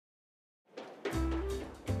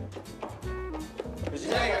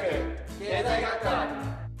大学経済学科。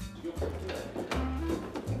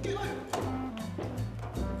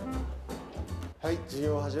はい、授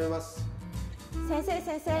業を始めます。先生、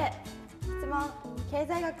質問。経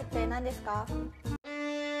済学って何ですか？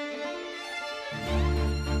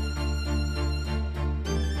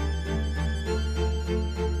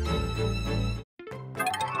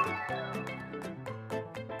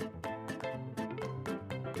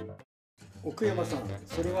奥山さん、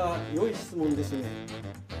それは良い質問ですね。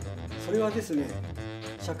それはですね、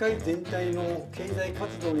社会全体の経済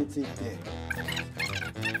活動について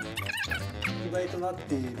議題となっ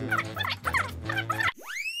ている。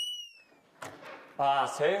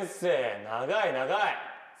先生、長い。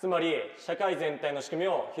つまり社会全体の仕組み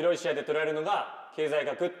を広い視野で捉えるのが経済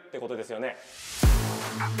学ってことですよね。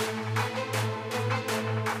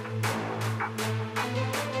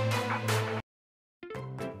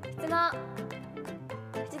質問。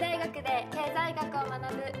富士大学で経済学を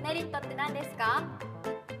学ぶメリットって何ですか？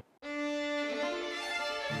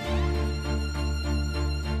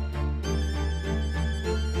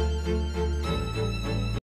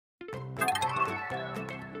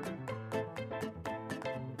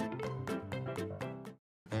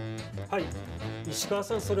はい、石川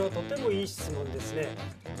さん、それはとてもいい質問ですね。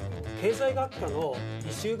経済学科の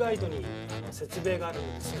履修ガイドに説明がある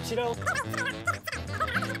ので、そちらを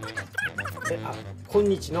今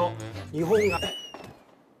日の日本が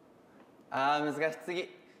難しすぎ。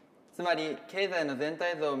つまり経済の全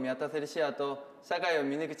体像を見渡せる視野と社会を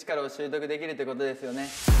見抜く力を習得できるということですよね。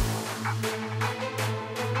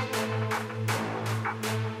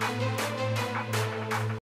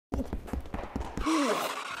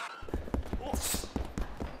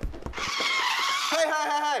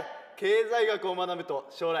はい。経済学を学ぶと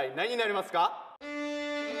将来何になりますか？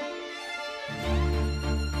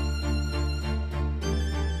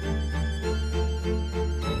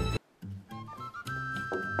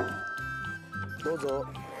どうぞ。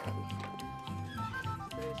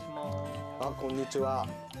失礼します。こんにちは。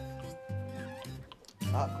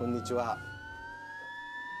こんにちは。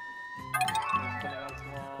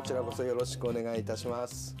こちらこそよろしくお願いいたしま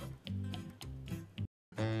す。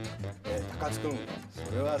高津君、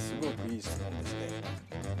それはすごくいい質問ですね。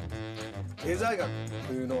経済学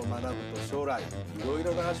というのを学ぶと将来いろい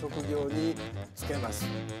ろな職業に就けます。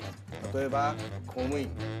例えば公務員、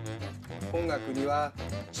本学には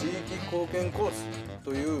地域貢献コース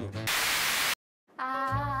という。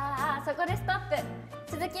そこでストッ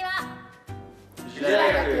プ。続きは富士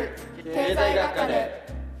大学経済学科で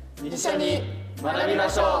一緒に学びま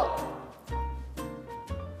しょう。